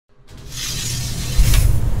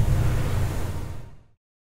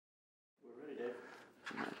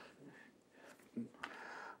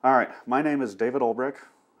All right, my name is David Ulbrich,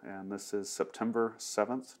 and this is September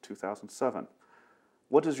 7th, 2007.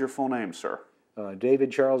 What is your full name, sir?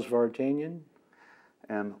 David Charles Vartanian.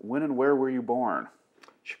 And when and where were you born?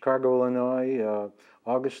 Chicago, Illinois,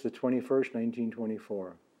 August the 21st,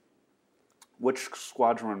 1924. Which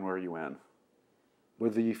squadron were you in?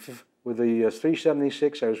 With the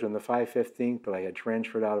 376, I was in the 515th, but I had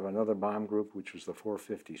transferred out of another bomb group, which was the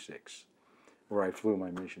 456, where I flew my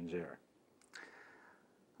missions there.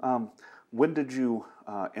 When did you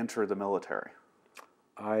enter the military?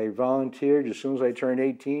 I volunteered as soon as I turned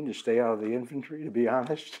 18 to stay out of the infantry, to be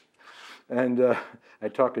honest. And I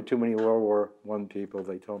talked to too many World War I people.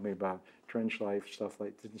 They told me about trench life, stuff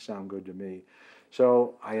like that. Didn't sound good to me.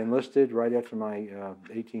 So I enlisted right after my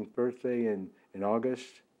 18th birthday in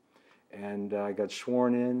August. And I got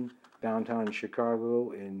sworn in downtown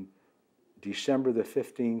Chicago in December the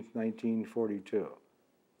 15th, 1942.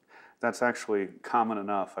 That's actually common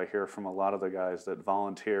enough. I hear from a lot of the guys that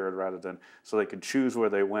volunteered rather than so they could choose where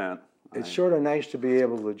they went. It's sort of nice to be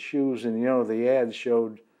able to choose, and the ads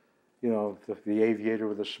showed, the aviator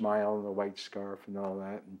with a smile and the white scarf and all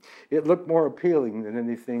that. And it looked more appealing than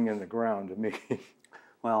anything in the ground to me.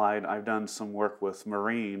 Well, I've done some work with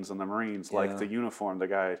Marines, and the Marines like the uniform. The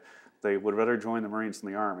guys, they would rather join the Marines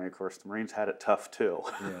than the Army. Of course, the Marines had it tough too.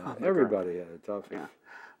 Yeah, everybody had it tough. Yeah.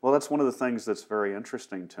 Well, that's one of the things that's very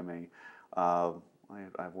interesting to me.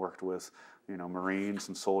 I've worked with, Marines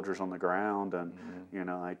and soldiers on the ground, and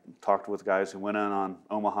I talked with guys who went in on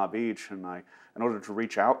Omaha Beach, and in order to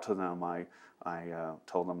reach out to them, I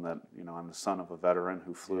told them that I'm the son of a veteran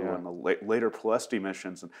who flew in the later Ploesti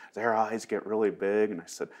missions, and their eyes get really big, and I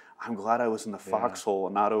said, I'm glad I was in the foxhole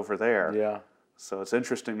and not over there. Yeah. So it's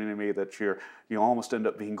interesting to me that you almost end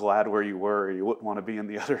up being glad where you were. You wouldn't want to be in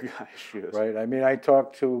the other guy's shoes. Right. I mean, I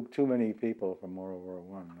talked to too many people from World War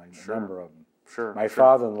I, a number of them. Sure. My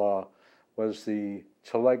father-in-law was the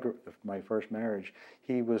telegrapher, my first marriage.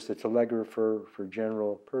 He was the telegrapher for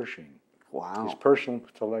General Pershing. Wow. His personal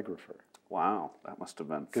telegrapher. Wow, that must have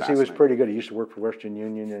been because he was pretty good. He used to work for Western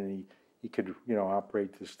Union, and he could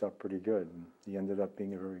operate this stuff pretty good. And he ended up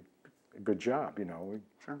being a good job.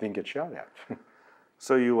 Didn't get shot at.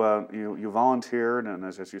 So you volunteered, and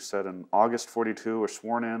as you said, in August 42, were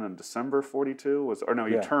sworn in December 42.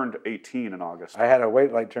 You turned 18 in August. I had to wait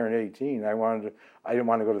till I turned 18. I didn't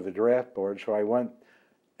want to go to the draft board, so I went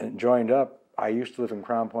and joined up. I used to live in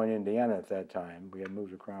Crown Point, Indiana at that time. We had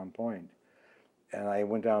moved to Crown Point. And I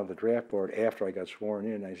went down to the draft board after I got sworn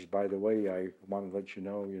in. I said, by the way, I want to let you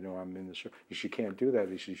know, I'm in the service. He said, you can't do that.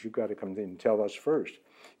 He says, you've got to come in and tell us first.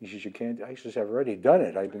 He says, you can't. I says, I've already done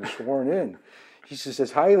it. I've been sworn in. He says,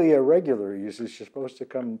 it's highly irregular. He says, you're supposed to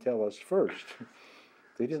come and tell us first.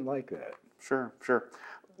 They didn't like that. Sure.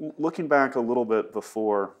 Looking back a little bit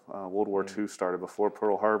before World War II started, before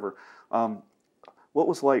Pearl Harbor,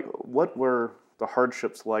 what were the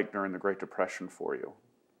hardships like during the Great Depression for you?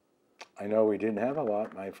 I know we didn't have a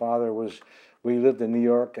lot. My father we lived in New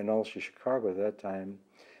York and also Chicago at that time.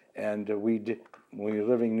 And when we were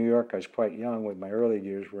living in New York, I was quite young. With my early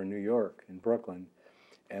years were in New York, in Brooklyn.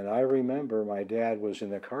 And I remember my dad was in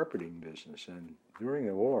the carpeting business. And during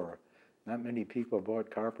the war, not many people bought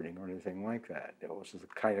carpeting or anything like that. It was the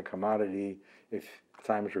kind of commodity, if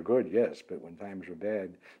times were good, yes, but when times were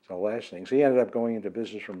bad, it's the last thing. So he ended up going into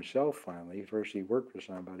business for himself finally. First he worked for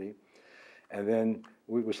somebody. And then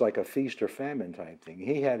it was like a feast or famine type thing.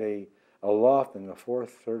 He had a loft in the third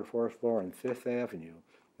or fourth floor on Fifth Avenue,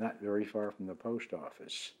 not very far from the post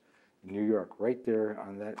office in New York, right there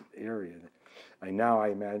on that area. Now I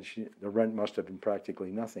imagine the rent must have been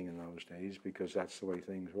practically nothing in those days because that's the way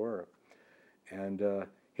things were. And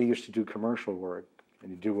he used to do commercial work,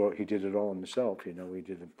 and he did it all himself. He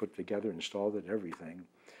did it, put together, installed it, everything.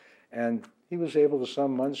 And he was able to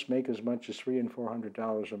some months make as much as $300 and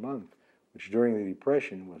 $400 a month, which during the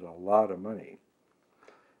Depression was a lot of money.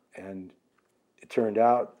 And it turned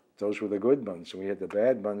out those were the good months, and we had the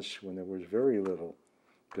bad months when there was very little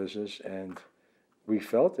business, and we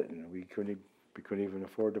felt it, and we couldn't even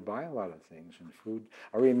afford to buy a lot of things and food.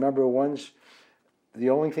 I remember once, the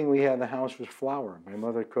only thing we had in the house was flour. My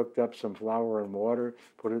mother cooked up some flour and water,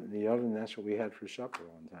 put it in the oven, and that's what we had for supper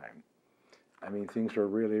one time. I mean, things were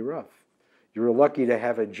really rough. You were lucky to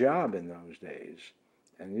have a job in those days.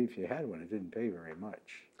 And if you had one, it didn't pay very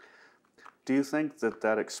much. Do you think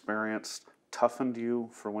that experience toughened you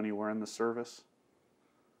for when you were in the service?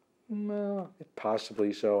 Well,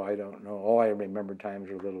 possibly so. I don't know. All I remember times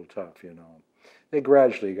were a little tough, They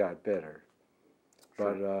gradually got better.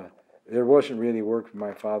 Sure. But there wasn't really work for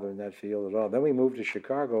my father in that field at all. Then we moved to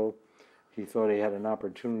Chicago. He thought he had an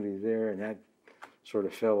opportunity there, and that sort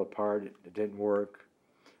of fell apart. It didn't work.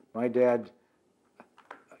 my dad,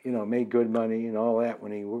 you know, made good money and all that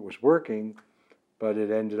when he was working, but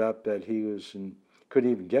it ended up that he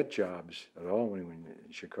couldn't even get jobs at all when he went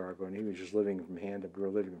in Chicago, and he was just living from hand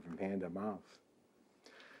to mouth.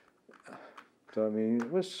 So I mean,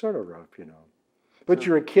 it was sort of rough, you know. But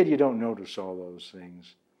you're a kid, you don't notice all those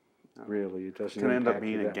things. Really, it doesn't. It can end up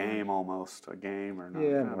being a game almost, a game or not.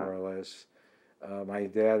 Yeah, more or less. My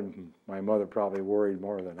dad and my mother probably worried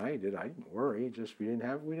more than I did. I didn't worry, just we didn't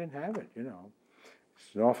have it, you know.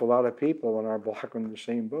 It's an awful lot of people in our block in the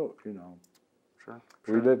same boat, you know. Sure.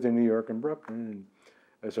 We lived in New York and Brooklyn, and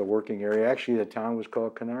as a working area. Actually, the town was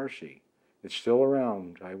called Canarsie. It's still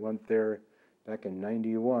around. I went there back in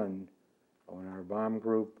 '91 when our bomb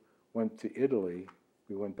group went to Italy.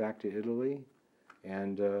 We went back to Italy,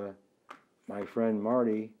 and my friend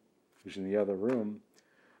Marty, who's in the other room,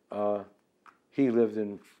 he lived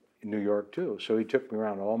in New York too. So he took me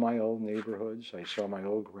around all my old neighborhoods. I saw my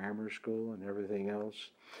old grammar school and everything else.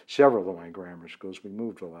 Several of my grammar schools. We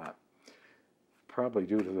moved a lot, probably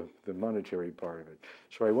due to the monetary part of it.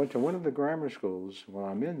 So I went to one of the grammar schools. While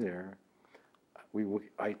I'm in there,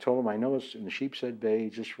 I told him I know it's in the Sheepshead Bay,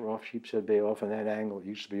 just off Sheepshead Bay, off in that angle. It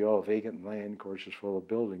used to be all vacant land. Of course, it's full of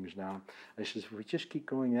buildings now. I said, if we just keep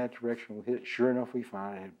going that direction, we'll hit it. Sure enough, we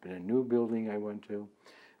found it. It had been a new building I went to,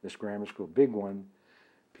 this grammar school, big one,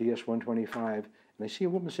 PS 125. And I see a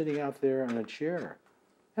woman sitting out there on a chair.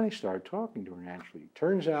 And I started talking to her naturally.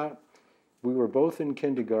 Turns out we were both in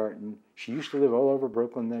kindergarten. She used to live all over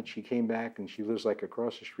Brooklyn. Then she came back, and she lives like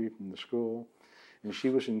across the street from the school. And she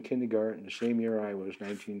was in kindergarten the same year I was,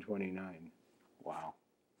 1929. Wow.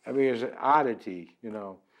 I mean, it was an oddity, you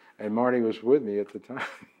know. And Marty was with me at the time.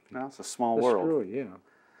 No, it's a small world. Really,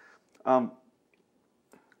 yeah.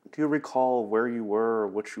 Do you recall where you were or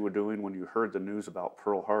what you were doing when you heard the news about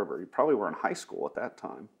Pearl Harbor? You probably were in high school at that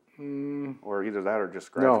time. Or either that or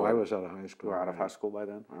just graduated. No, I was out of high school. You were out of high school by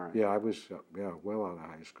then? All right. Yeah, I was well out of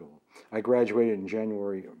high school. I graduated in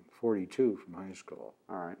January of '42 from high school.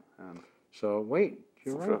 All right. And so, wait,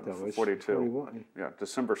 you're right, though. It's 42. 41. Yeah,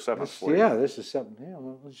 December 7th. Yeah, this is something. Yeah,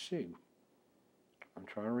 well, let's see. I'm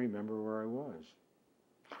trying to remember where I was.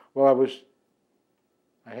 Well,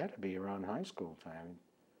 I had to be around high school time.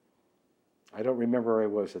 I don't remember where I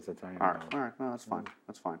was at the time. All right. No, that's fine.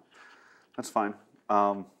 That's fine.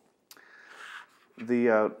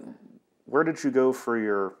 Where did you go for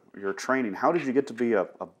your training? How did you get to be a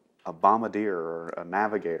bombardier or a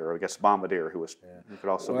navigator? I guess bombardier, who could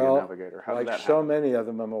also be a navigator. How did that happen? So many of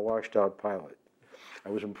them, I'm a washed-out pilot. I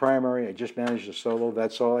was in primary. I just managed a solo.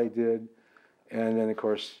 That's all I did. And then, of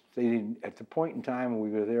course, they didn't. At the point in time when we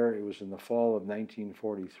were there, it was in the fall of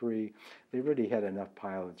 1943. They already had enough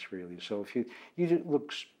pilots, really. So if you didn't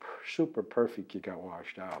look super perfect, you got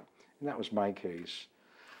washed out. And that was my case.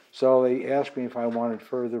 So they asked me if I wanted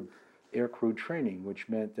further aircrew training, which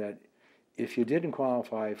meant that if you didn't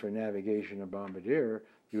qualify for navigation or bombardier,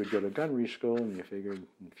 you would go to gunnery school, and you figured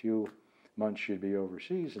in a few months you'd be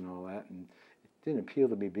overseas and all that. And it didn't appeal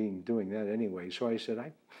to me doing that anyway. So I said,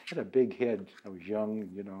 I had a big head. I was young,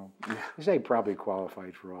 you know. I said I probably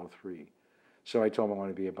qualified for all three. So I told them I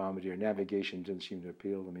wanted to be a bombardier. Navigation didn't seem to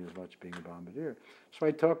appeal to me as much as being a bombardier. So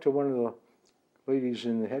I talked to one of the ladies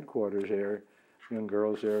in the headquarters there, young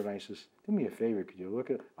girls there, and I says, do me a favor, could you look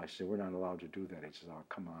at it? I said, we're not allowed to do that. He says, oh,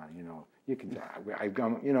 come on, you know, you can, I'm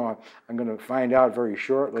going to find out very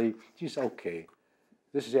shortly. She said, okay.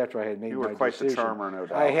 This is after I had made my decision. You were quite the charmer, no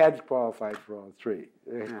doubt. I had qualified for all three.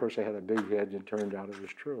 Of course, I had a big head, and it turned out it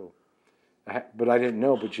was true. But I didn't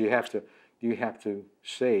know, but you have to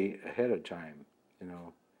say ahead of time, you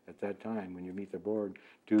know, at that time when you meet the board,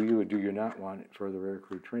 do you or do you not want further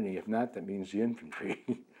aircrew training? If not, that means the infantry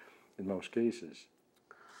in most cases.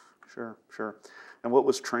 Sure. And what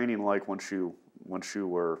was training like once you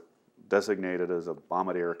were designated as a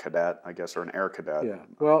bombardier cadet, I guess, or an air cadet? Yeah.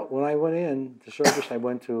 Well, when I went in the service, I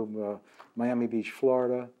went to Miami Beach,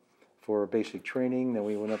 Florida, for basic training. Then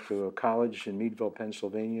we went up to a college in Meadville,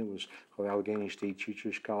 Pennsylvania. It was called Allegheny State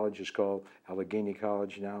Teachers College. It's called Allegheny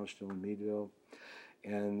College now, still in Meadville.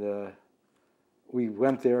 And we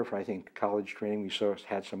went there for, I think, college training. We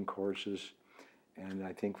had some courses. And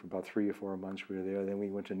I think for about 3 or 4 months we were there. Then we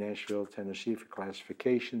went to Nashville, Tennessee for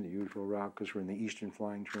classification, the usual route, because we're in the Eastern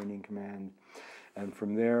Flying Training Command. And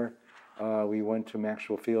from there, we went to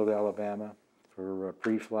Maxwell Field, Alabama for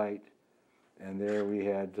pre-flight. And there we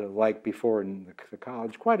had, like before in the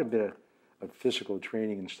college, quite a bit of physical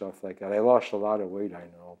training and stuff like that. I lost a lot of weight, I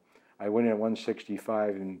know. I went in at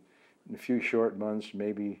 165, and in a few short months,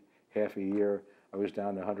 maybe half a year, I was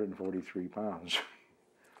down to 143 pounds.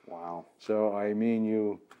 Wow. So, I mean,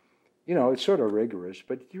 you know, it's sort of rigorous,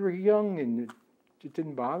 but you're young and it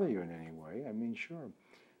didn't bother you in any way. I mean, sure.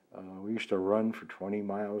 We used to run for 20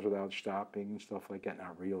 miles without stopping and stuff like that,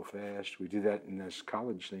 not real fast. We did that in this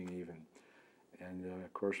college thing even. And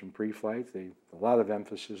of course, in pre-flight, a lot of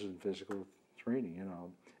emphasis in physical training, you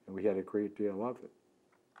know, and we had a great deal of it.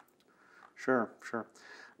 Sure, sure.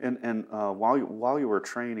 And while you were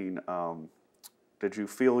training, did you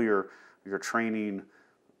feel your training?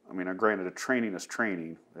 I mean, granted, training is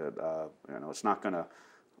training. You know, it's not going to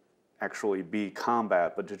actually be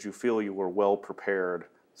combat. But did you feel you were well prepared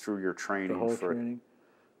through your training? The whole training?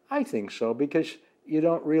 I think so, because you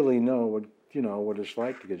don't really know what it's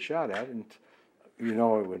like to get shot at, and you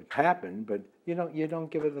know it would happen, but you don't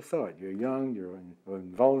give it a thought. You're young, you're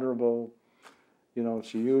invulnerable. You know,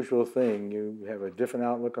 it's the usual thing. You have a different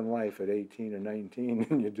outlook on life at 18 or 19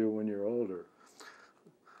 than you do when you're older.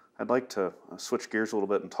 I'd like to switch gears a little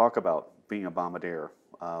bit and talk about being a bombardier.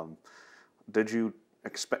 Did you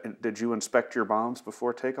inspect your bombs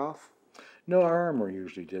before takeoff? No, our armor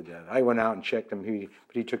usually did that. I went out and checked them,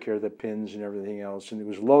 but he took care of the pins and everything else, and it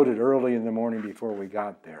was loaded early in the morning before we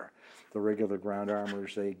got there. The regular ground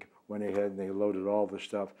armors, they went ahead and they loaded all the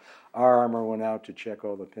stuff. Our armor went out to check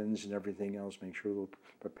all the pins and everything else, make sure the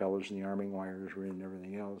propellers and the arming wires were in and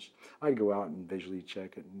everything else. I'd go out and visually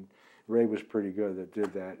check it, and Ray was pretty good that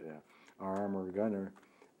did that, our armor gunner,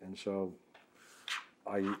 and so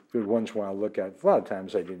I would once in a while look at it. A lot of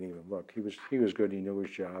times I didn't even look. He was good, he knew his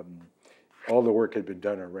job, and all the work had been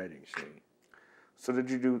done already, see. So did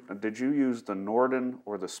you use the Norden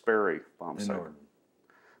or the Sperry bomb sight? Norden.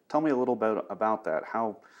 Tell me a little bit about that.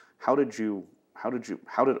 How did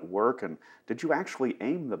it work, and did you actually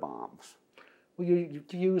aim the bombs? Well, you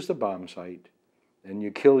use the bomb sight, and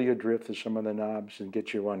you kill your drift with some of the knobs and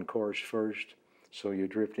get you on course first, so you're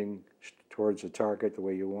drifting towards the target the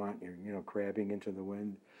way you want. You're crabbing into the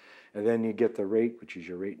wind, and then you get the rate, which is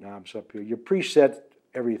your rate knobs up here. You preset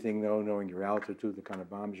everything though, knowing your altitude, the kind of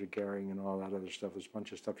bombs you're carrying, and all that other stuff. There's a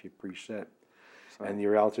bunch of stuff you preset. And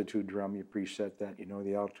your altitude drum, you preset that. You know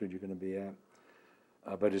the altitude you're going to be at.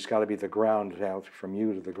 But it's got to be the ground out from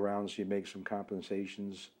you to the ground, so you make some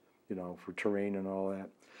compensations, for terrain and all that.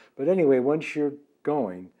 But anyway, once you're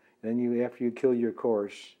going, then after you kill your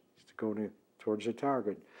course to go towards the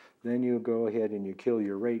target, then you go ahead and you kill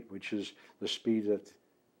your rate, which is the speed that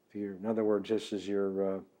in other words, this is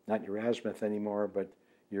your not your azimuth anymore, but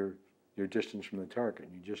your distance from the target.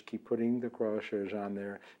 You just keep putting the crosshairs on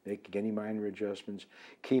there, making any minor adjustments,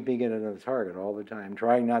 keeping it on the target all the time,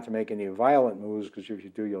 trying not to make any violent moves, because if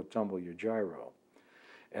you do, you'll tumble your gyro.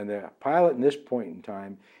 And the pilot in this point in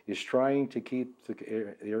time is trying to keep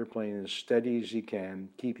the airplane as steady as he can,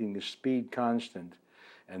 keeping the speed constant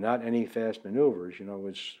and not any fast maneuvers.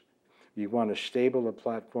 You want as stable a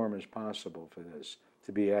platform as possible for this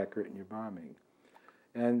to be accurate in your bombing.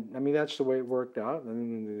 And I mean, that's the way it worked out. And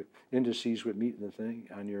then the indices would meet in the thing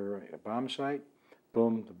on your bomb site.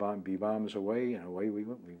 Boom, the B-bombs away, and away we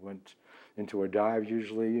went. We went into a dive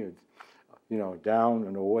usually, down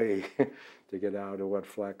and away to get out of what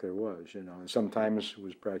flak there was, And sometimes it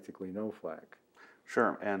was practically no flak.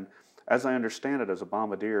 Sure. And as I understand it, as a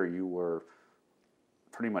bombardier, you were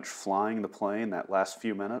pretty much flying the plane that last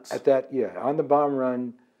few minutes? At that, yeah. On the bomb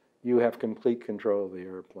run, you have complete control of the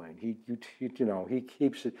airplane. He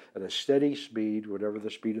keeps it at a steady speed, whatever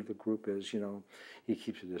the speed of the group is. He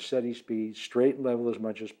keeps it at a steady speed, straight and level as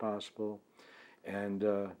much as possible, and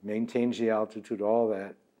maintains the altitude, all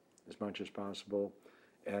that, as much as possible.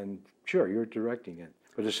 And sure, you're directing it,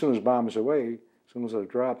 but as soon as bombs away, as soon as they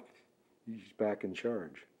drop, he's back in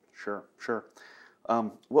charge. Sure, sure.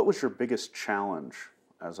 What was your biggest challenge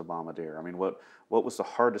as a bombardier? I mean, what was the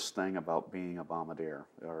hardest thing about being a bombardier?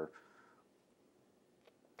 Or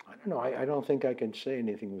I don't know. I don't think I can say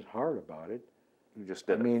anything was hard about it. You just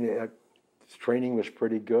did. I mean, training was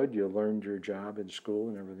pretty good. You learned your job in school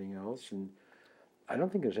and everything else, and I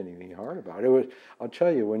don't think there's anything hard about it. I'll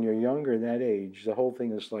tell you, when you're younger in that age, the whole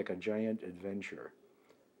thing is like a giant adventure.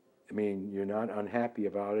 I mean, you're not unhappy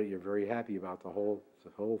about it. You're very happy about the whole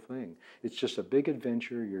thing. It's just a big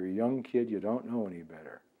adventure. You're a young kid. You don't know any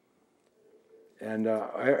better. And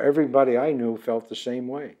everybody I knew felt the same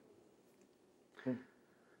way.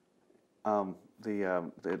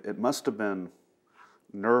 It must have been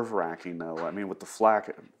nerve-wracking, though. I mean, with the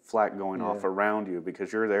flak going off around you,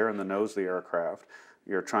 because you're there in the nose of the aircraft.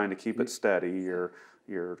 You're trying to keep it steady.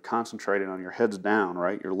 You're concentrating on your head's down,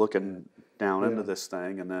 right? You're looking down into this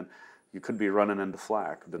thing, and then you could be running into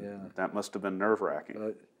flak. That must have been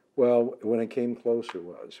nerve-wracking. Well, when it came close, it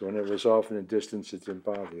was. When it was off in a distance, it didn't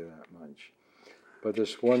bother you that much. But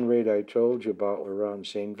this one raid I told you about around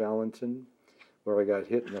St. Valentin, where I got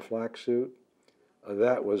hit in the flak suit,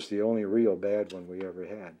 That was the only real bad one we ever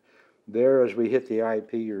had. There, as we hit the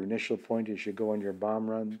IP, your initial point as you go on your bomb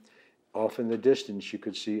run, off in the distance you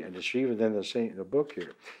could see, and it's even in the book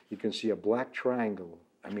here, you can see a black triangle,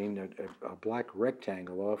 a black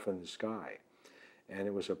rectangle off in the sky. And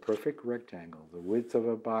it was a perfect rectangle, the width of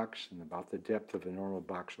a box and about the depth of a normal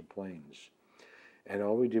box of planes. And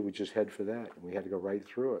all we did was just head for that, and we had to go right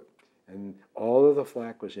through it. And all of the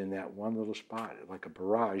flak was in that one little spot, like a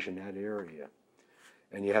barrage in that area.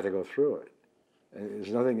 And you had to go through it. And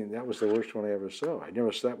there's nothing, and that was the worst one I ever saw. I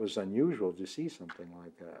never thought it was unusual to see something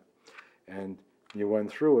like that. And you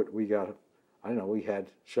went through it, we got, I don't know, we had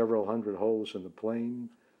several hundred holes in the plane.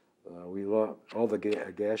 We lost, all the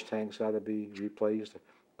gas tanks had to be replaced.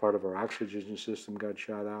 Part of our oxygen system got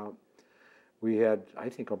shot out. We had, I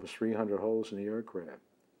think, almost 300 holes in the aircraft.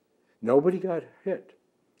 Nobody got hit.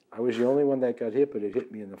 I was the only one that got hit, but it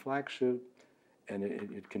hit me in the flak suit, and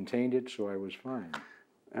it contained it, so I was fine.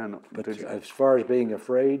 But as far as being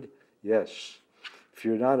afraid, yes. If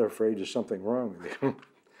you're not afraid, there's something wrong with you.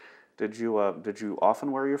 Did you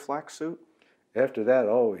often wear your flak suit? After that,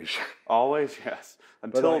 always. Always, yes.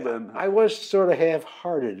 Until then. I was sort of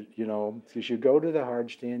half-hearted, you know, because you go to the hard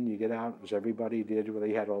stand, you get out, as everybody did, where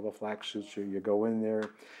they had all the flak suits, or you go in there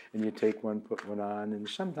and you take one, put one on, and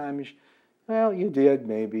sometimes, well, you did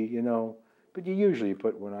maybe, you know, but you usually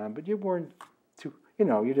put one on, but you weren't too, you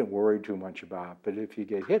know, you didn't worry too much about it. But if you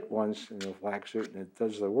get hit once in a flak suit and it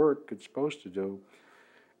does the work it's supposed to do,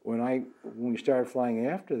 when we started flying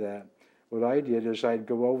after that, what I did is I'd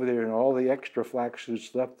go over there and all the extra flak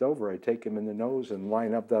suits left over, I'd take them in the nose and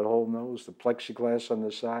line up that whole nose, the plexiglass on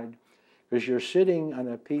the side, because you're sitting on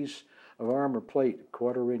a piece of armor plate,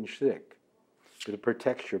 1/4 inch thick, that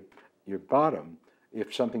protects your bottom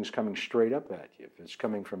if something's coming straight up at you. If it's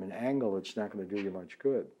coming from an angle, it's not going to do you much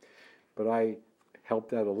good. But I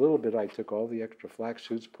helped that a little bit. I took all the extra flak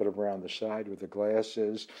suits, put them around the side where the glass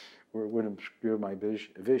is, where it wouldn't obscure my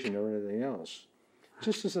vision or anything else.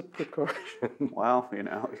 Just as a precaution. Well, you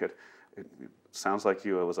know, it sounds like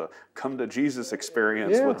it was a come to Jesus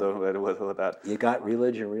experience with that. You got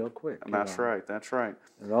religion real quick. And that's right, that's right.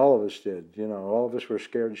 And all of us did, you know, all of us were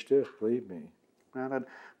scared stiff, believe me. And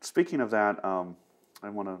speaking of that, I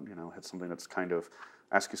want to, you know, hit something that's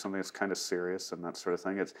ask you something that's kind of serious and that sort of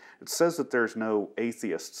thing. It says that there's no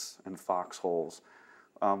atheists in foxholes.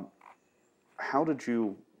 How did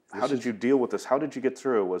you deal with this? How did you get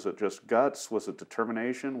through? Was it just guts? Was it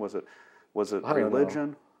determination? Was it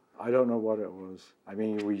religion? I don't know what it was. I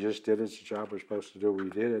mean, we just did it. It's the job we're supposed to do. We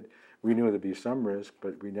did it. We knew there'd be some risk,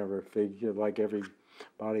 but we never figured, like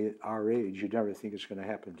everybody our age, you never think it's going to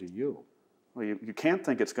happen to you. Well, you can't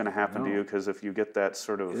think it's going to happen to you, because if you get that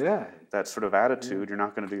sort of attitude, you're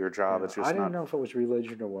not going to do your job. It's just I didn't know if it was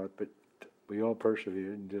religion or what, but we all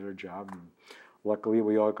persevered and did our job. And luckily,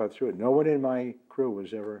 we all got through it. No one in my crew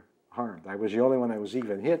was ever harmed. I was the only one that was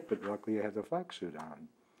even hit, but luckily I had the flak suit on.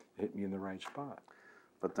 It hit me in the right spot.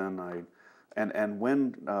 But then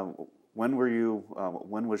when were you?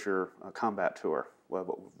 When was your combat tour?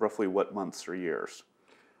 Well, roughly what months or years?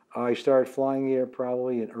 I started flying here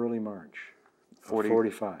probably in early March.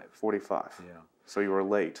 45. 45. Yeah. So you were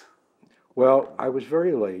late. Well, I was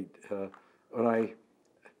very late. When I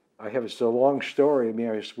have it's a long story. I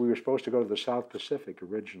mean, we were supposed to go to the South Pacific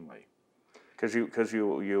originally. Because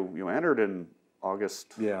you entered in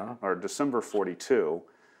August or December 42,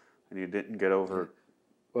 and you didn't get over.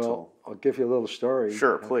 Well, I'll give you a little story.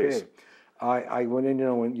 Sure, please. Okay. I went in,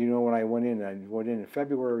 when I went in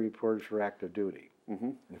February, reported for active duty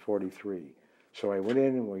in 43. So I went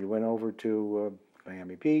in and we went over to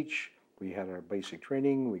Miami Beach. We had our basic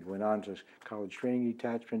training. We went on to college training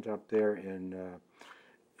detachment up there in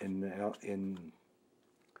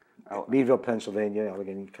Meadville, Pennsylvania,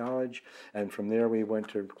 Allegheny College, and from there we went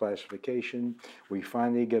to classification. We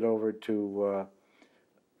finally get over to,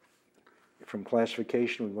 from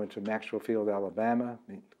classification we went to Maxwell Field, Alabama.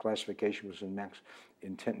 Classification was in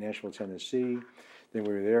Nashville, Tennessee. Then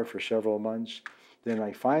we were there for several months. Then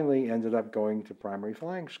I finally ended up going to primary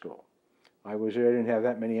flying school. I was there, didn't have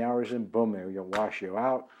that many hours in, boom, they'll wash you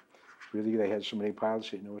out. Really, they had so many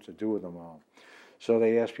pilots, they didn't know what to do with them all. So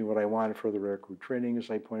they asked me what I wanted for the aircrew training,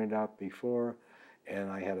 as I pointed out before,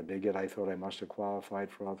 and I had a big hit. I thought I must have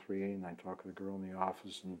qualified for all 3A, and I talked to the girl in the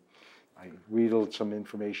office, and I wheedled some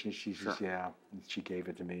information. She says, yeah, and she gave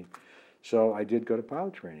it to me. So I did go to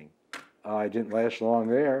pilot training. I didn't last long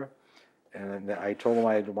there, and I told them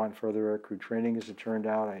I want further aircrew training. As it turned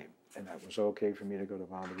out, and that was okay for me to go to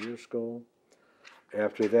bombardier school.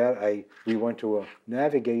 After that, we went to a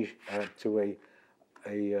navigation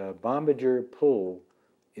a bombardier pool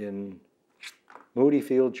in Moody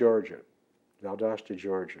Field, Georgia. Valdosta,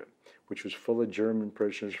 Georgia, which was full of German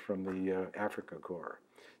prisoners from the Africa Corps.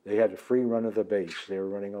 They had a free run of the base. They were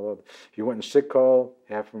running all over. If you went in sick call,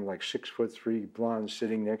 half of them like 6'3" blondes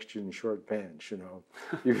sitting next to you in short pants.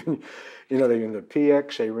 They in the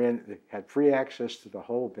PX. They had free access to the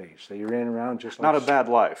whole base. They ran around just like not a bad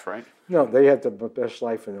life, right? No, they had the best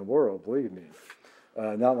life in the world. Believe me.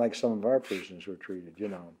 Not like some of our prisoners were treated.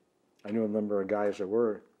 I knew a number of guys that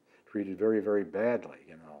were treated very, very badly.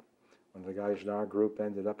 One of the guys in our group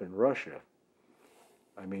ended up in Russia.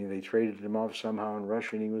 I mean, they traded him off somehow in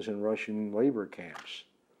Russia, and he was in Russian labor camps.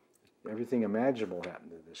 Everything imaginable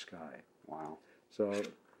happened to this guy. Wow. So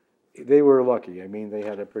they were lucky. I mean, they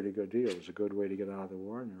had a pretty good deal. It was a good way to get out of the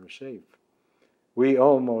war, and they were safe. We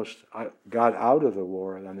almost got out of the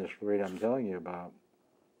war on this rate I'm telling you about,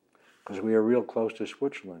 because we were real close to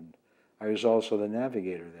Switzerland. I was also the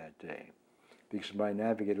navigator that day, because my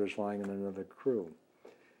navigator was lying on another crew.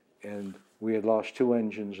 And we had lost 2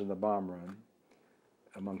 engines in the bomb run,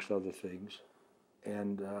 amongst other things.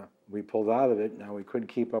 And we pulled out of it. Now we couldn't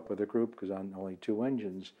keep up with the group because on only 2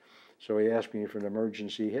 engines. So he asked me for an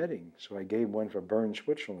emergency heading. So I gave one for Bern,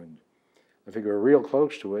 Switzerland. I figured we're real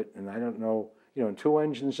close to it, and I don't know, 2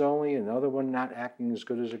 engines only, another one not acting as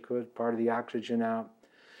good as it could, part of the oxygen out.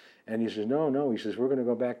 And he says, no. He says, we're going to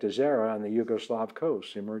go back to Zara on the Yugoslav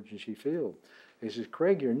coast, the emergency field. He says,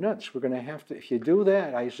 Craig, you're nuts. We're going to have to, if you do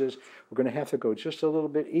that, I says, we're going to have to go just a little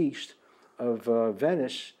bit east of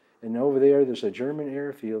Venice, and over there's a German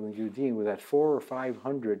airfield in Udine with that 400 or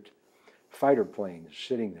 500 fighter planes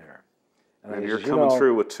sitting there. And you're coming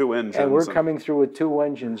through with 2 engines. And we're coming through with 2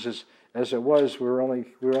 engines. As it was, we were only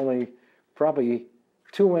probably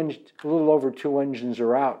a little over 2 engines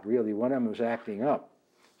are out, really. One of them was acting up.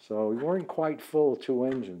 So we weren't quite full 2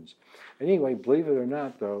 engines. Anyway, believe it or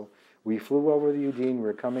not, though, we flew over the Udine, we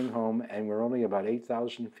were coming home, and we're only about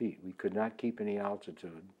 8,000 feet. We could not keep any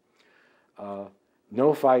altitude.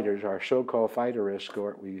 No fighters, our so-called fighter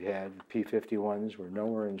escort we had, P-51s, were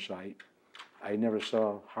nowhere in sight. I never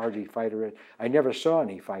saw any fighter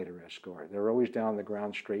escort. They were always down the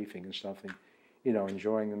ground strafing and something,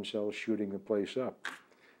 enjoying themselves, shooting the place up.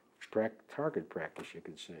 Target practice, you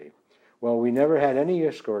could say. Well, we never had any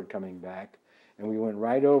escort coming back, and we went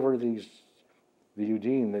right over the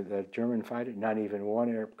Udine, the German fighter. Not even one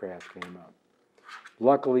aircraft came up.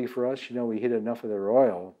 Luckily for us, we hit enough of their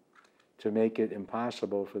oil to make it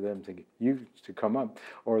impossible for them to come up.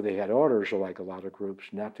 Or they had orders, like a lot of groups,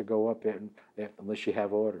 not to go up unless you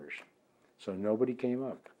have orders. So nobody came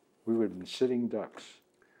up. We would have been sitting ducks.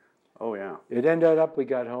 Oh, yeah. It ended up, we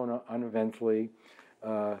got home uneventfully.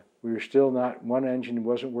 We were still one engine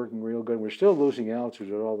wasn't working real good. We're still losing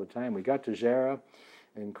altitude all the time. We got to Zara,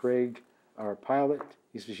 and Craig, our pilot,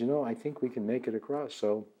 he says, I think we can make it across.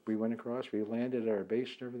 So we went across, we landed at our base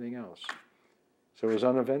and everything else. So it was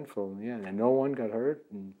uneventful in the end, and no one got hurt,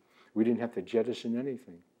 and we didn't have to jettison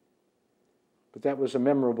anything. But that was a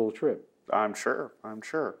memorable trip. I'm sure.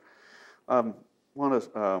 I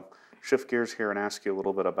want to shift gears here and ask you a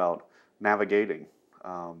little bit about navigating.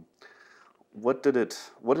 What did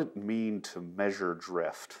it mean to measure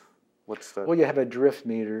drift? Well, you have a drift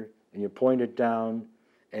meter, and you point it down,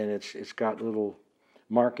 and it's got little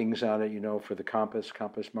markings on it, for the compass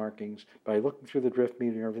markings. By looking through the drift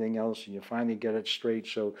meter and everything else, and you finally get it straight,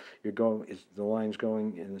 so the line's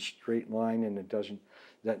going in a straight line, and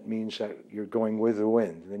that means that you're going with the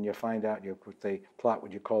wind. And then you find out, they plot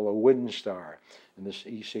what you call a wind star. And this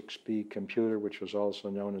E6B computer, which was also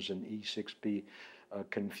known as an E6B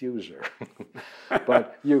confuser.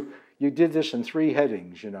 But you did this in 3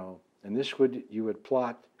 headings, and this you would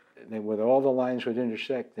plot, and then with all the lines would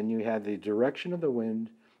intersect, then you had the direction of the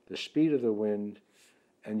wind, the speed of the wind,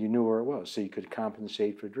 and you knew where it was, so you could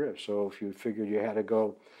compensate for drift. So if you figured you had to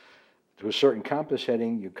go to a certain compass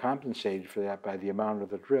heading, you compensated for that by the amount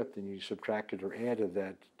of the drift, and you subtracted or added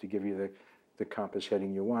that to give you the compass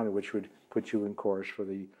heading you wanted, which would put you in course for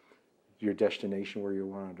your destination where you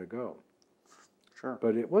wanted to go. Sure.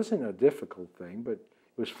 But it wasn't a difficult thing, but it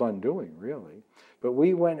was fun doing, really. But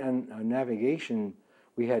we went on navigation.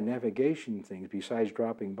 We had navigation things besides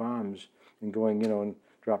dropping bombs and going, and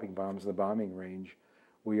dropping bombs in the bombing range.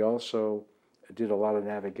 We also did a lot of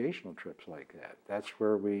navigational trips like that. That's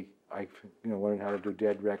where I learned how to do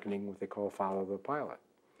dead reckoning, what they call follow the pilot.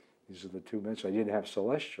 These are the 2 minutes. I didn't have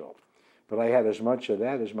celestial, but I had as much of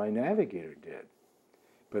that as my navigator did.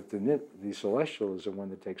 But the celestial is the one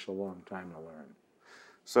that takes a long time to learn.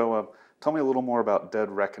 So tell me a little more about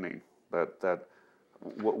dead reckoning. That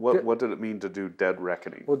What did it mean to do dead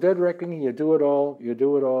reckoning? Well, dead reckoning, you do it all,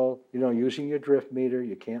 using your drift meter.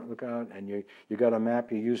 You can't look out, and you got a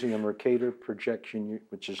map. You're using a Mercator projection,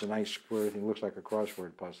 which is a nice square thing. Looks like a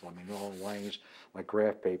crossword puzzle. I mean, all lines like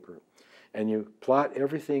graph paper. And you plot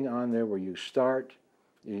everything on there where you start,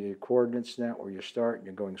 your coordinates now, where you start, and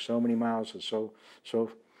you're going so many miles at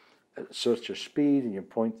such a speed, and you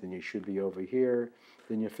point, then you should be over here.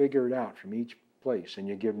 Then you figure it out from each place, and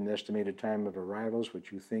you give them an estimated time of arrivals,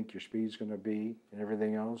 what you think your speed's going to be, and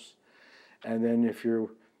everything else. And then if you're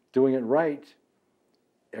doing it right,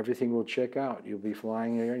 everything will check out. You'll be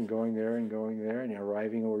flying there and going there and going there, and you're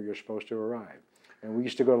arriving where you're supposed to arrive. And we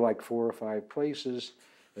used to go to like 4 or 5 places,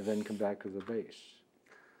 and then come back to the base.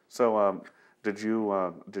 So, did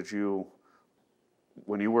you,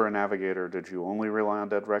 when you were a navigator, did you only rely on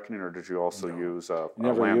dead reckoning, or did you also use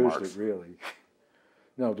Never landmarks? used it really.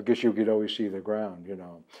 No, because you could always see the ground,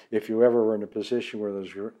 If you ever were in a position where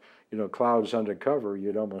there's, clouds under cover,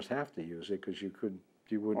 you'd almost have to use it because you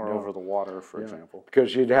wouldn't know. Or over the water, for example.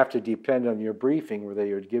 Because you'd have to depend on your briefing where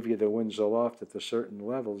they would give you the winds aloft at the certain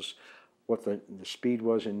levels, what the speed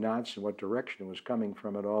was in knots and what direction it was coming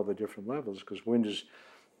from at all the different levels, because wind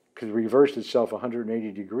could reverse itself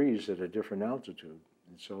 180 degrees at a different altitude.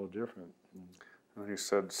 It's all different. And you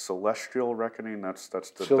said celestial reckoning. That's the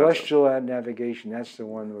celestial navigation. That's the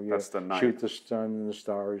one where you the shoot the sun and the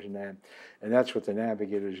stars and that's what the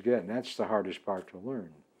navigators get. And that's the hardest part to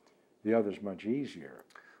learn. The other's much easier.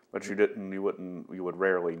 But you would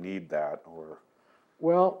rarely need that, or.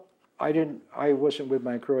 Well, I wasn't with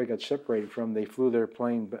my crew. I got separated from. They flew their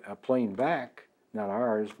plane back, not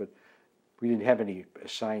ours, but we didn't have any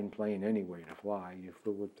assigned plane anyway to fly. You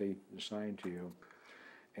flew what they assigned to you.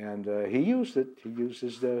 And he used it. He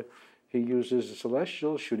uses the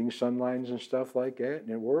celestial, shooting sun lines and stuff like that, and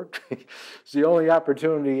it worked. It's the only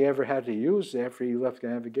opportunity he ever had to use after he left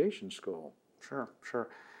navigation school. Sure.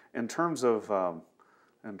 In terms of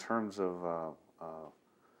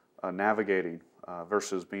navigating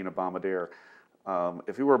versus being a bombardier,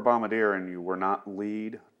 if you were a bombardier and you were not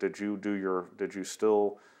lead, did you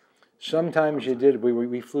still? Sometimes you did.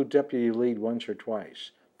 We flew deputy lead once or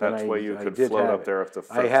twice. That's why you could float up there if the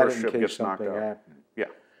first ship gets knocked out. Happened. Yeah.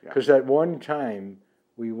 Because at one time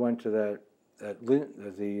we went to the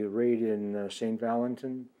raid in St.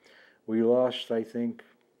 Valentin. We lost, I think,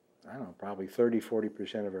 probably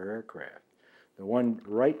 30-40% of our aircraft. The one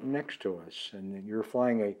right next to us, and you're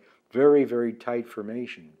flying a very, very tight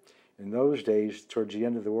formation. In those days, towards the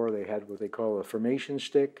end of the war, they had what they call a formation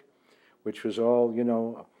stick, which was all,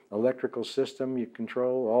 electrical system you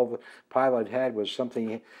control. All the pilot had was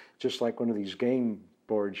something just like one of these game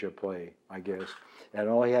boards you play, I guess. And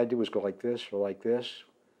all he had to do was go like this, or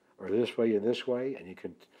this way, and this way, and you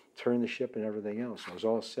could turn the ship and everything else. It was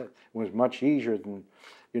all set. It was much easier than,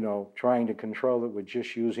 trying to control it with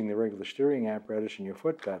just using the regular steering apparatus and your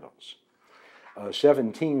foot pedals.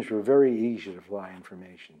 17s were very easy to fly in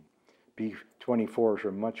formation. B-24s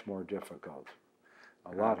were much more difficult.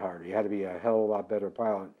 A lot harder. You had to be a hell of a lot better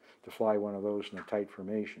pilot to fly one of those in a tight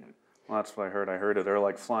formation. Well, that's what I heard. I heard it. They're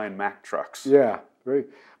like flying Mack trucks. Yeah.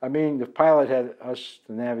 The pilot had us,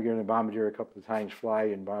 the navigator and the bombardier, a couple of times fly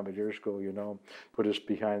in bombardier school, put us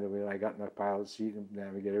behind the wheel. I got in the pilot seat, and the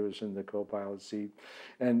navigator was in the co-pilot seat.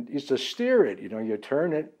 And used to steer it, you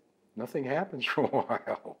turn it, nothing happens for a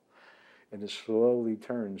while. And it slowly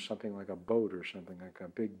turns, something like a boat or something, like a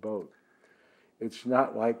big boat. It's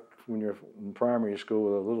not like when you're in primary school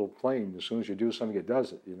with a little plane. As soon as you do something, it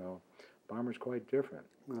does it, Bomber's quite different.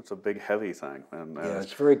 It's a big, heavy thing. And,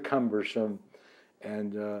 it's very cumbersome.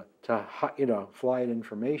 And to fly it in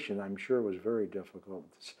formation, I'm sure was very difficult.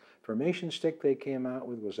 This formation stick they came out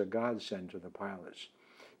with was a godsend to the pilots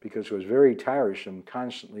because it was very tiresome.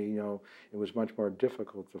 Constantly, it was much more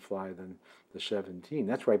difficult to fly than the 17.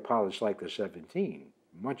 That's why pilots like the 17.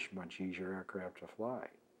 Much, much easier aircraft to fly.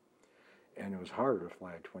 And it was harder to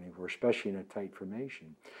fly a 24, especially in a tight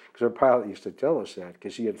formation. Because our pilot used to tell us that,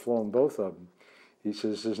 because he had flown both of them. He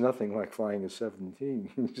says, there's nothing like flying a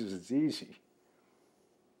 17. He says, it's easy.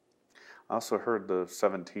 I also heard the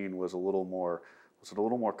 17 was a little more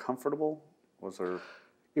comfortable?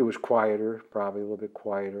 It was quieter, probably a little bit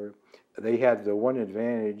quieter. They had the one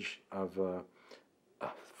advantage of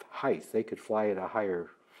height. They could fly at a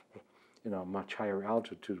higher, much higher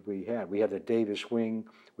altitude we had. We had a Davis wing,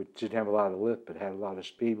 which didn't have a lot of lift, but had a lot of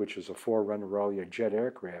speed, which was a forerunner of all your jet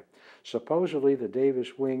aircraft. Supposedly, the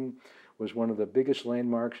Davis wing was one of the biggest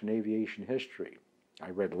landmarks in aviation history. I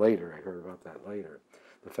heard about that later.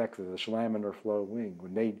 The fact that this laminar flow wing,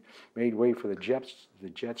 when they made way for the jets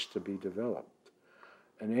to be developed.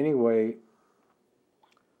 And anyway,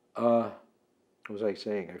 What was I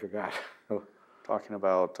saying? I forgot. Talking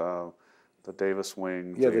about the Davis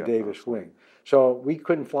wing. Yeah, the Davis wing. So we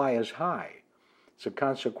couldn't fly as high. So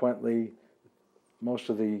consequently, most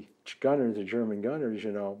of the gunners, the German gunners,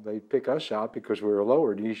 you know, they'd pick us out because we were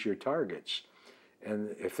lower to easier targets.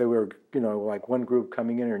 And if they were, you know, like one group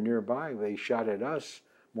coming in or nearby, they shot at us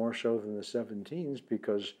more so than the 17s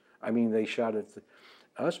because, I mean, they shot at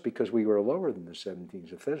us because we were lower than the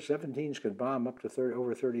 17s. If the 17s could bomb up to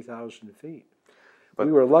over 30,000 feet. But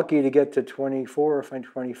we were lucky to get to 24 or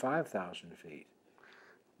 25,000 feet.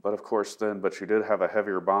 But of course but you did have a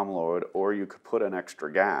heavier bomb load, or you could put in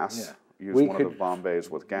extra gas. Yeah. Use one of the bomb bays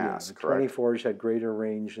with gas, yeah, the correct? 24s had greater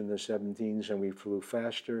range than the 17s, and we flew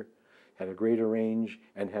faster, had a greater range,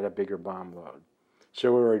 and had a bigger bomb load. So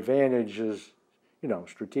there were advantages, you know,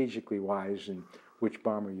 strategically wise in which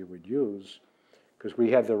bomber you would use, because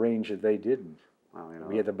we had the range that they didn't. Well, you know,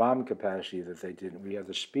 we had the bomb capacity that they didn't. We had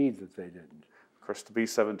the speed that they didn't. Of course, the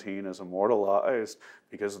B-17 is immortalized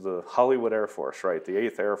because of the Hollywood Air Force, right? The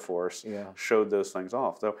 8th Air Force showed those things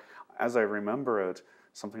off. Though, as I remember it,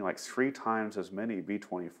 something like 3 times as many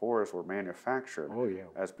B-24s were manufactured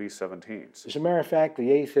as B-17s. As a matter of fact, the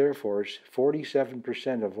 8th Air Force,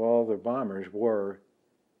 47% of all their bombers were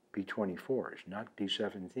B-24s, not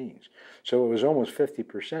B-17s. So it was almost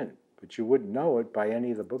 50%, but you wouldn't know it by any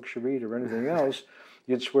of the books you read or anything else.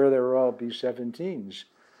 You'd swear they were all B-17s.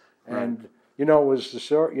 And you know, it was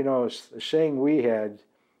the saying we had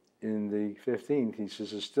in the 15th. He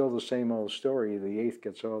says, it's still the same old story. The 8th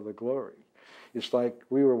gets all the glory. It's like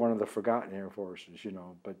we were one of the forgotten Air Forces, you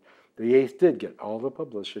know, but the 8th did get all the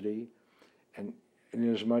publicity. And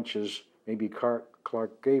in as much as maybe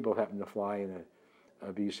Clark Gable happened to fly in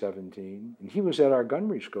a B-17, and he was at our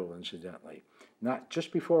gunnery school, incidentally. Not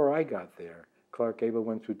just before I got there. Clark Gable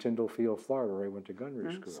went through Tyndall Field, Florida, where he went to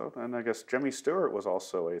gunnery school. So, and I guess Jimmy Stewart was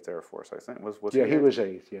also 8th Air Force, I think. Was yeah, he was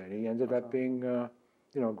 8th, yeah. He ended up being,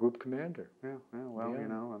 you know, group commander. Yeah, well, you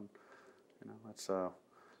know, and, you know, that's, of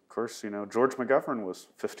course, you know, George McGovern was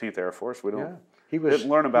 15th Air Force. We didn't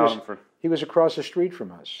learn about him for... He was across the street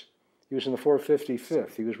from us. He was in the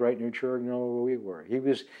 455th. He was right near Churchill where we were.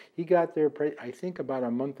 He got there, I think, about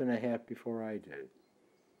a month and a half before I did.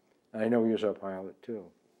 I know he was our pilot, too.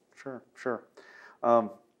 Sure.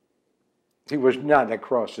 He was not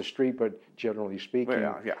across the street, but generally speaking,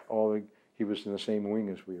 he was in the same wing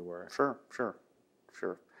as we were. Sure.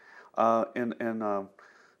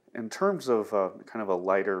 In terms of kind of a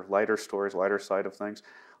lighter stories, lighter side of things,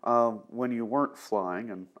 when you weren't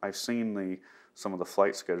flying, and I've seen some of the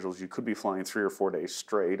flight schedules, you could be flying 3 or 4 days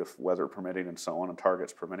straight if weather permitting and so on, and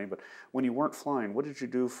targets permitting. But when you weren't flying, what did you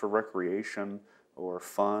do for recreation or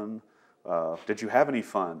fun? Did you have any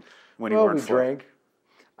fun when you weren't flying? We drank.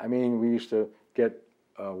 I mean, we used to get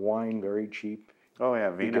wine very cheap. Oh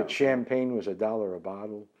yeah, Vienna. Champagne was $1 a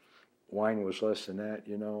bottle. Wine was less than that,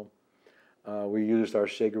 you know. We used our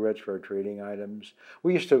cigarettes for our trading items.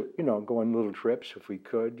 We used to, you know, go on little trips if we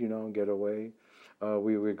could, you know, get away.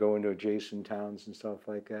 We would go into adjacent towns and stuff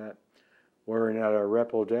like that. We're at our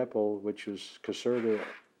Repo Depot, which was Caserta,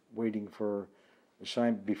 waiting for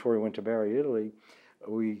assignment before we went to Bari, Italy.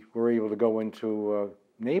 We were able to go into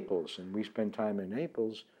Naples, and we spent time in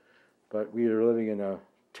Naples, but we were living in a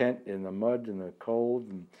tent in the mud and the cold,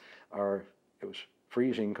 and it was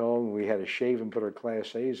freezing cold, and we had to shave and put our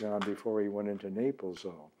Class A's on before we went into Naples.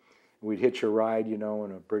 So we'd hitch a ride, you know,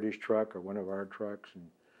 in a British truck or one of our trucks, and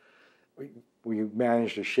we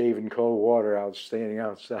managed to shave in cold water standing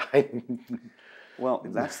outside. Well,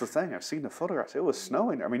 that's the thing. I've seen the photographs. It was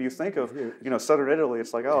snowing. I mean, you think of, you know, southern Italy,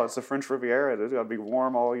 it's like, oh, it's the French Riviera. It's got to be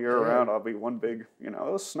warm all year round. It'll be one big, you know,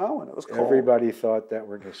 it was snowing. It was cold. Everybody thought that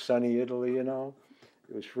we're in sunny Italy, you know.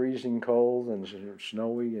 It was freezing cold and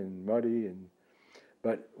snowy and muddy.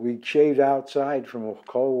 But we shaved outside from a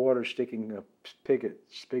cold water spigot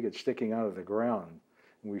sticking out of the ground.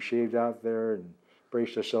 And we shaved out there and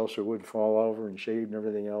braced ourselves so it wouldn't fall over, and shaved and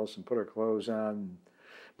everything else, and put our clothes on.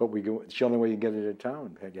 But it's the only way you get into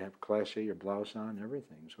town. You had to have Class A, your blouse on,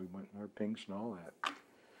 everything. So we went in our pinks and all that.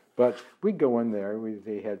 But we'd go in there.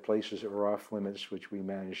 They had places that were off limits, which we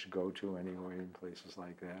managed to go to anyway, and places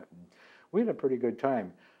like that. And we had a pretty good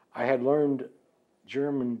time. I had learned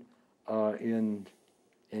German in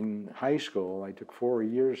high school. I took 4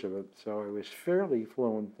 years of it, so I was fairly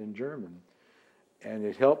fluent in German. And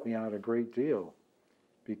it helped me out a great deal,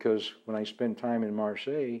 because when I spent time in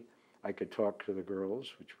Marseille, I could talk to the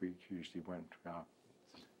girls, which we usually went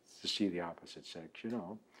to see the opposite sex, you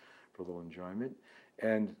know, for a little enjoyment.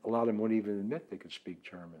 And a lot of them wouldn't even admit they could speak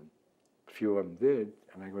German. A few of them did,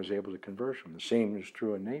 and I was able to converse with them. The same is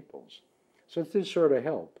true in Naples. So it did sort of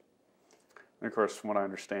help. And of course, from what I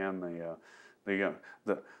understand, the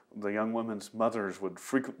young women's mothers would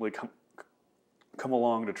frequently come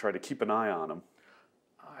along to try to keep an eye on them.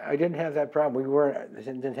 I didn't have that problem.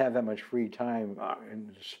 Didn't have that much free time.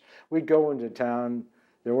 And we'd go into town.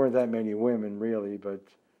 There weren't that many women really, but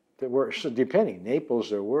there were. So depending, Naples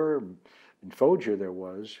there were, in Foggia there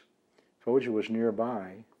was. Foggia was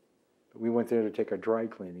nearby. We went there to take a dry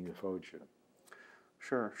cleaning in Foggia.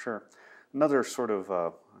 Sure, sure. Another sort of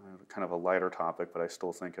kind of a lighter topic, but I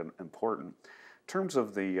still think important. In terms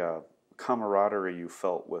of the camaraderie you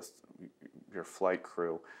felt with your flight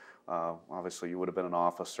crew, obviously you would have been an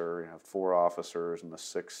officer. You have 4 officers and the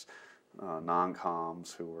 6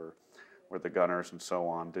 non-coms who were the gunners and so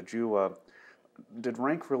on. Did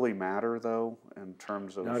rank really matter though in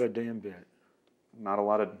terms of? Not a damn bit. Not a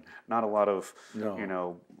lot of no, you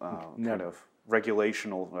know kind of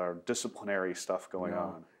regulational or disciplinary stuff going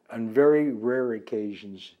on. On very rare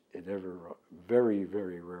occasions, very,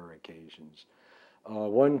 very rare occasions.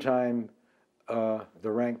 One time, the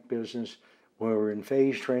rank business, when we were in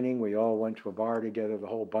phase training, we all went to a bar together, the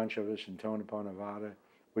whole bunch of us in Tonopah, Nevada,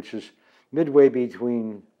 which is midway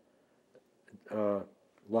between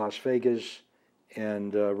Las Vegas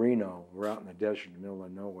and Reno. We're out in the desert in the middle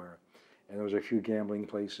of nowhere. And there was a few gambling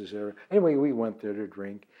places there. Anyway, we went there to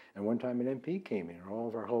drink. And one time an MP came in, and all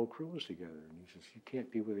of our whole crew was together. And he says, "You can't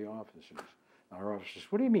be with the officers." Our officers,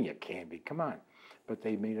 "What do you mean you can't be? Come on." But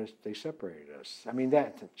they separated us. I mean,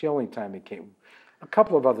 that's the only time it came. A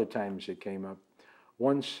couple of other times it came up.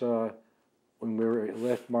 Once when we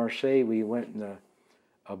left Marseille, we went in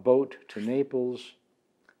a boat to Naples.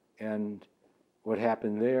 And what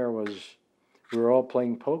happened there was we were all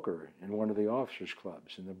playing poker in one of the officers'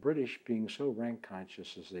 clubs. And the British, being so rank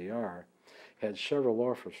conscious as they are, had several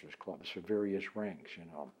officers' clubs for various ranks, you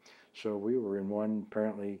know. So we were in one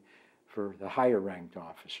apparently for the higher ranked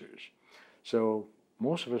officers. So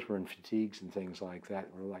most of us were in fatigues and things like that.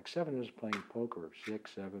 There were like 7 of us playing poker,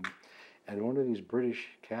 6, 7. And one of these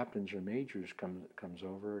British captains or majors comes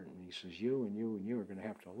over and he says, "You and you and you are going to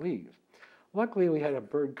have to leave." Luckily, we had a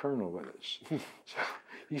bird colonel with us. So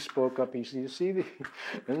he spoke up. He said, "You see, and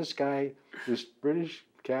this guy, this British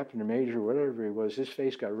captain or major, whatever he was, his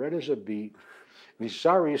face got red as a beet. And he's,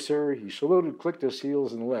 'Sorry, sir.' He saluted, clicked his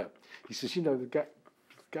heels, and left." He says, "You know, the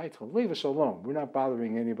guy told, leave us alone. We're not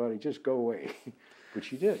bothering anybody. Just go away." Which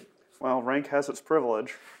he did. Well, rank has its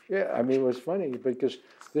privilege. Yeah, I mean, it was funny because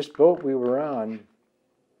this boat we were on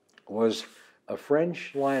was a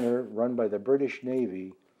French liner run by the British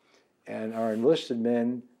Navy, and our enlisted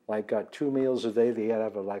men got 2 meals a day. They had to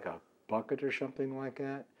have a bucket or something like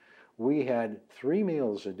that. We had 3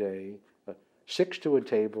 meals a day, 6 to a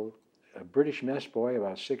table. A British mess boy,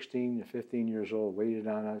 about 16 to 15 years old, waited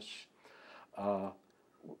on us.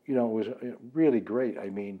 You know, it was really great. I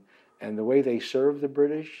mean, and the way they served the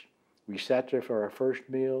British, we sat there for our first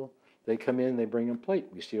meal. They come in, they bring a plate.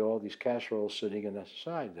 We see all these casseroles sitting on the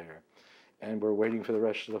side there. And we're waiting for the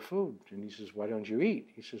rest of the food. And he says, "Why don't you eat?"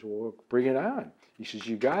 He says, "Well, bring it on." He says,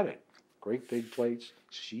 "You got it." Great big plates.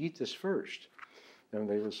 He says, "You eat this first." Then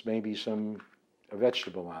there was maybe a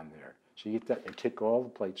vegetable on there. So you eat that, and take all the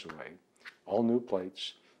plates away, all new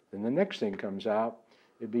plates. Then the next thing comes out,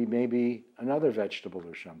 it'd be maybe another vegetable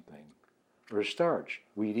or something, or a starch.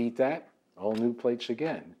 We'd eat that, all new plates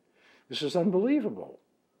again. This is unbelievable.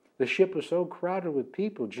 The ship was so crowded with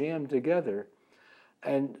people jammed together.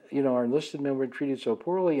 And, you know, our enlisted men were treated so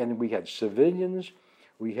poorly, and we had civilians.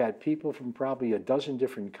 We had people from probably a dozen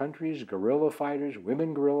different countries, guerrilla fighters,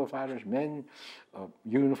 women guerrilla fighters, men,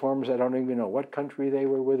 uniforms, I don't even know what country they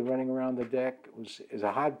were with running around the deck. It was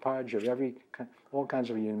a hodgepodge of all kinds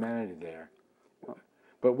of humanity there.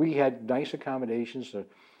 But we had nice accommodations. The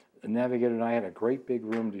navigator and I had a great big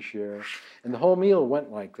room to share. And the whole meal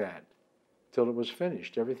went like that till it was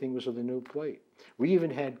finished. Everything was with a new plate. We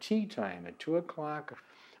even had tea time at 2 o'clock.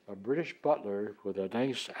 A British butler with a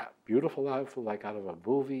nice, beautiful outfit like out of a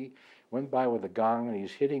movie went by with a gong, and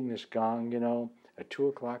he's hitting this gong, you know, at 2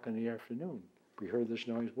 o'clock in the afternoon. We heard this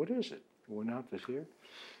noise. "What is it?" We went out to hear.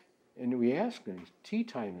 And we asked him, "Tea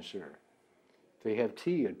time, sir." They have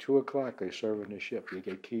tea at 2 o'clock. They serve on the ship. You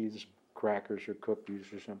get keys, crackers, or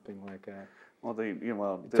cookies, or something like that. Well,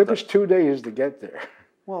 it took us 2 days to get there.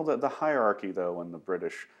 Well, the hierarchy, though, in the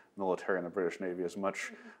British military and the British Navy is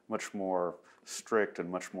much more strict and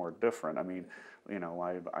much more different. I mean, you know,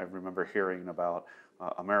 I remember hearing about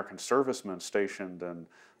American servicemen stationed in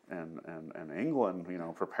England, you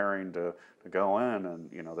know, preparing to go in,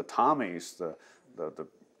 and you know, the Tommies, the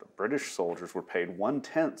British soldiers were paid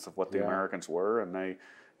 1/10 of what the Americans were, and they,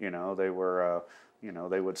 They were,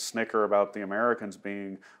 they would snicker about the Americans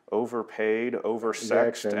being overpaid,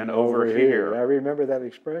 oversexed, and over here. I remember that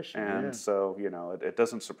expression. And so, it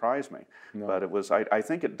doesn't surprise me. No. But it was, I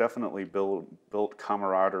think it definitely built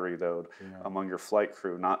camaraderie, though, among your flight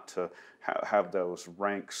crew, not to have those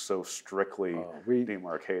ranks so strictly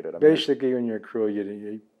demarcated. Basically, in your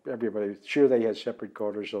crew, everybody, sure, they had separate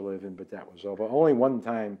quarters to live in, but that was all. But only one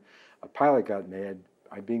time a pilot got mad.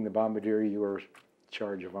 I, being the bombardier, you were in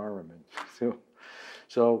charge of armament.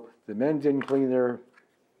 So the men didn't clean their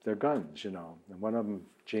guns, and one of them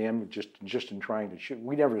jammed just in trying to shoot.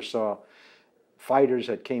 We never saw fighters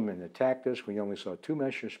that came and attacked us. We only saw 2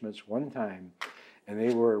 Messerschmitts one time, and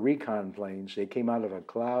they were recon planes. They came out of a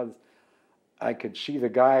cloud. I could see the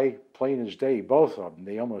guy plain as day, both of them.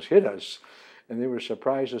 They almost hit us, and they were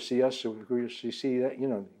surprised to see us. So we were to see that,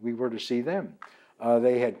 we were to see them.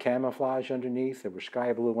 They had camouflage underneath. There was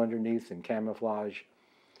sky blue underneath and camouflage.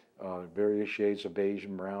 Various shades of beige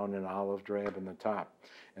and brown and olive drab in the top.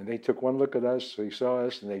 And they took one look at us, they saw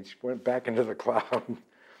us, and they went back into the cloud, and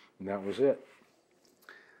that was it.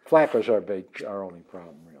 Flak was our only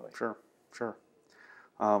problem, really. Sure.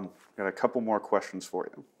 Got a couple more questions for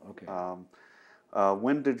you. Okay.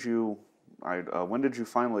 When did you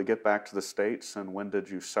finally get back to the States, and when did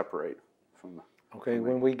you separate from the? Okay,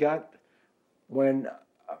 when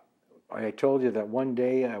I told you that one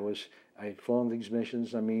day I had flown these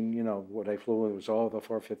missions. I mean, what I flew with was all the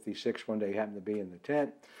 456. One day happened to be in the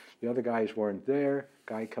tent. The other guys weren't there.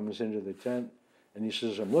 Guy comes into the tent, and he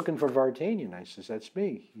says, "I'm looking for Vartanian." I says, "That's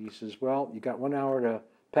me." He says, "Well, you got 1 hour to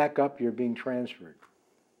pack up. You're being transferred."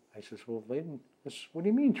 I says, "Well, Layden, what do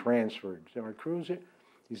you mean transferred? Is our cruiser?"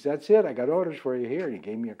 He says, "That's it. I got orders for you here." And he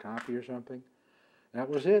gave me a copy or something. That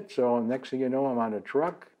was it. So next thing you know, I'm on a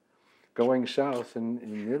truck going south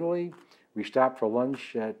in Italy. We stopped for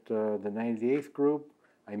lunch at the 98th group.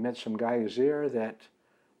 I met some guys there that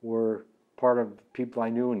were part of people I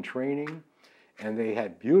knew in training, and they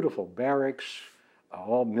had beautiful barracks,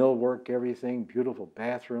 all millwork, everything, beautiful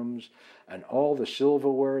bathrooms, and all the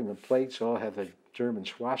silverware and the plates all had the German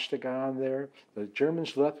swastika on there. The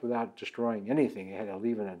Germans left without destroying anything. They had to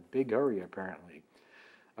leave in a big hurry, apparently.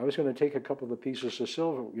 I was going to take a couple of pieces of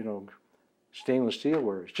silver, stainless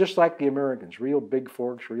steelware, just like the Americans, real big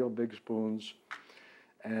forks, real big spoons.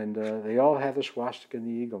 And they all had the swastika and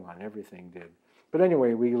the eagle on, everything did. But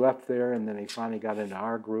anyway, we left there, and then they finally got into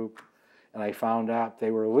our group, and I found out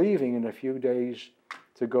they were leaving in a few days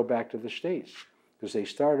to go back to the States, because they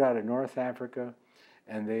started out in North Africa,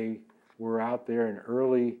 and they were out there in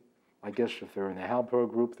early, I guess if they're in the Halpo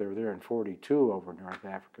group, they were there in 42 over North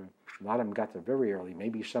Africa. A lot of them got there very early,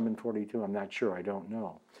 maybe some in 42, I'm not sure, I don't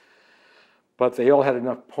know. But they all had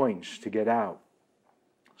enough points to get out.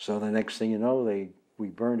 So the next thing you know, we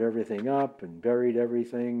burned everything up and buried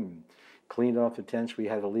everything and cleaned off the tents. We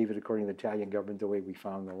had to leave it according to the Italian government the way we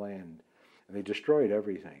found the land. And they destroyed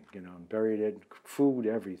everything, and buried it, food,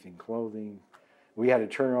 everything, clothing. We had to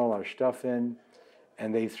turn all our stuff in,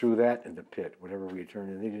 and they threw that in the pit, whatever we had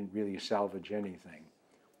turned in. They didn't really salvage anything.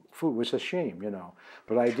 Food was a shame,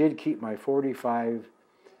 But I did keep my 45,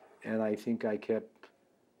 and I think I kept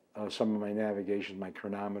some of my navigation, my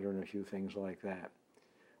chronometer, and a few things like that,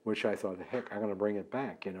 which I thought, heck, I'm going to bring it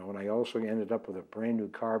back, And I also ended up with a brand new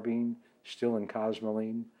carbine, still in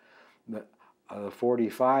Cosmoline. The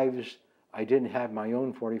 45s, I didn't have my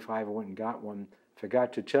own 45. I went and got one.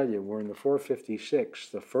 Forgot to tell you, we're in the 456.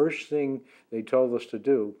 The first thing they told us to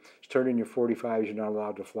do is turn in your 45s. You're not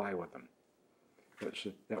allowed to fly with them.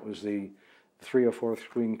 That was the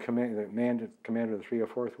 304th Wing commander of the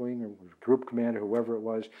 304th Wing, or group commander, whoever it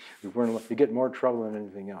was. We weren't allowed to get more trouble than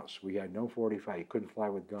anything else. We had no 45. You couldn't fly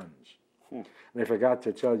with guns. And I forgot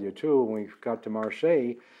to tell you, too, when we got to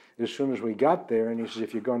Marseille, as soon as we got there, and he says,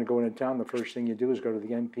 if you're going to go into town, the first thing you do is go to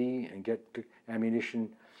the MP and get ammunition,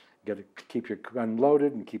 keep your gun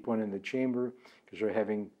loaded and keep one in the chamber, because they're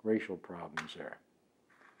having racial problems there.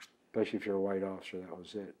 Especially if you're a white officer, that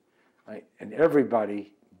was it. And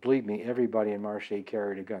everybody, believe me, everybody in Marseille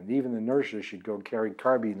carried a gun. Even the nurses should go carry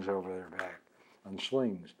carbines over their back on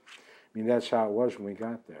slings. I mean, that's how it was when we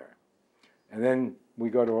got there. And then we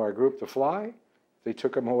go to our group to fly, they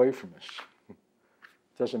took them away from us.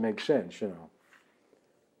 Doesn't make sense,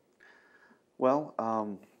 Well,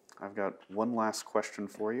 I've got one last question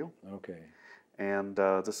for you. Okay. And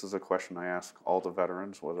this is a question I ask all the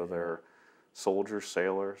veterans, whether they're soldiers,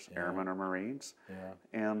 sailors, airmen, or Marines.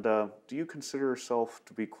 And do you consider yourself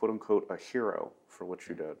to be, quote unquote, a hero for what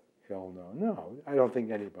you did? Hell no. No, I don't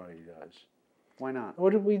think anybody does. Why not?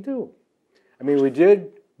 What did we do? I mean, we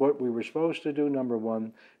did what we were supposed to do, number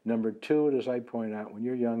one. Number two, as I point out, when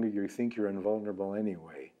you're younger, you think you're invulnerable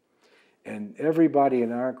anyway. And everybody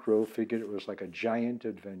in our crew figured it was like a giant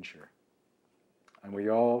adventure. And we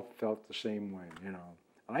all felt the same way, you know.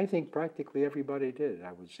 I think practically everybody did,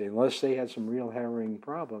 I would say, unless they had some real harrowing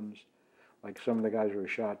problems, like some of the guys who were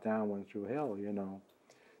shot down, went through hell, you know.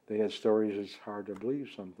 They had stories it's hard to believe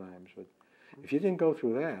sometimes. But if you didn't go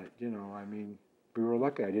through that, you know, I mean, we were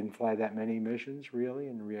lucky. I didn't fly that many missions, really,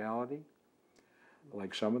 in reality,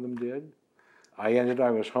 like some of them did. I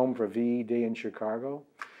was home for VE Day in Chicago.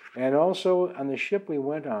 And also, on the ship we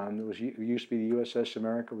went on, it used to be the USS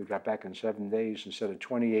America. We got back in 7 days instead of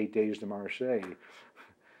 28 days to Marseille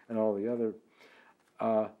and all the other.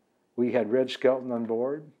 We had Red Skelton on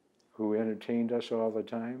board, who entertained us all the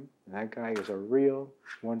time. And that guy is a real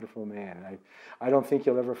wonderful man. I don't think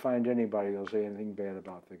you'll ever find anybody who'll say anything bad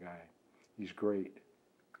about the guy. He's great.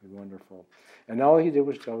 He's wonderful. And all he did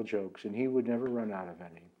was tell jokes, and he would never run out of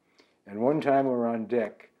any. And one time we were on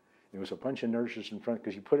deck, there was a bunch of nurses in front,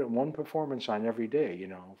 because he put one performance on every day, you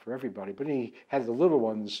know, for everybody. But he had the little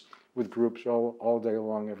ones with groups all day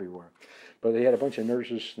long everywhere. But they had a bunch of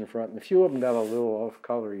nurses in the front, and a few of them got a little off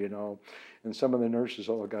color, you know. And some of the nurses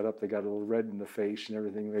all got up, they got a little red in the face and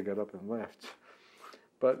everything, they got up and left.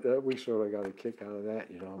 But we sort of got a kick out of that,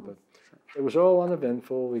 you know. But it was all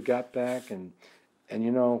uneventful. We got back, and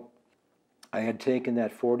you know, I had taken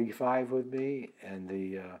that 45 with me, and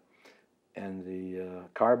the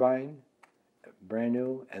carbine, brand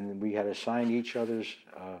new, and then we had to sign each other's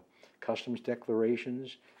customs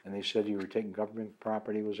declarations, and they said you were taking government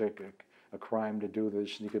property was a crime to do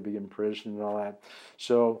this, and you could be imprisoned and all that.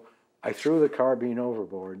 So I threw the carbine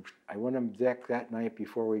overboard. I went on deck that night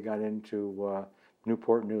before we got into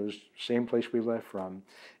Newport News, same place we left from.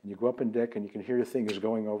 And you go up on deck and you can hear the things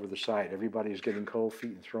going over the side. Everybody's getting cold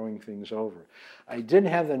feet and throwing things over. I didn't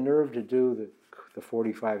have the nerve to do the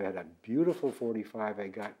 45. I had a beautiful 45 I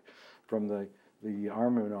got from the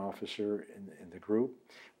armament officer in the group.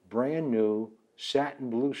 Brand new, satin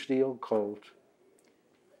blue steel Colt.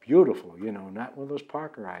 Beautiful, you know, not one of those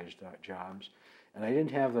Parkerized jobs. And I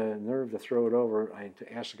didn't have the nerve to throw it over. I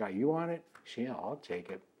asked the guy, "You want it?" He said, "Yeah, I'll take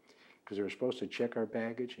it." Because they were supposed to check our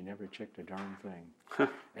baggage. He never checked a darn thing.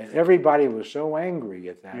 And everybody was so angry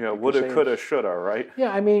at that. Yeah, woulda, coulda, shoulda, right?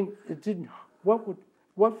 Yeah, I mean, it didn't. What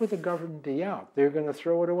would the government be out? They're going to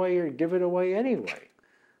throw it away or give it away anyway.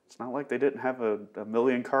 It's not like they didn't have a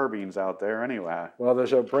million carbines out there anyway. Well,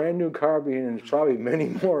 there's a brand new carbine, and there's probably many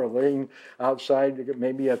more laying outside,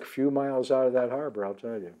 maybe a few miles out of that harbor, I'll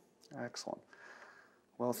tell you. Excellent.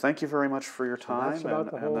 Well, thank you very much for your time,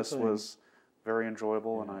 and this was very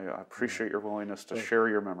enjoyable, and I appreciate your willingness to share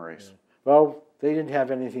your memories. Yeah. Well, they didn't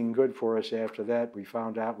have anything good for us after that. We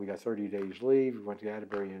found out we got 30 days leave. We went to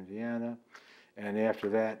Atterbury, Indiana, and after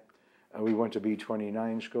that, we went to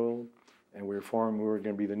B-29 school, and we were going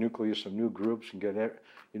to be the nucleus of new groups and get,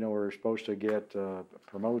 you know, we were supposed to get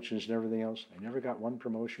promotions and everything else. I never got one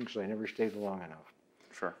promotion because I never stayed long enough.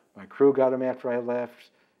 Sure. My crew got them after I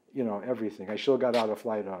left, you know, everything. I still got out of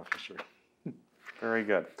flight officer. Very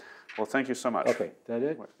good. Well, thank you so much. Okay, that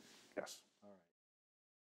it? Yes.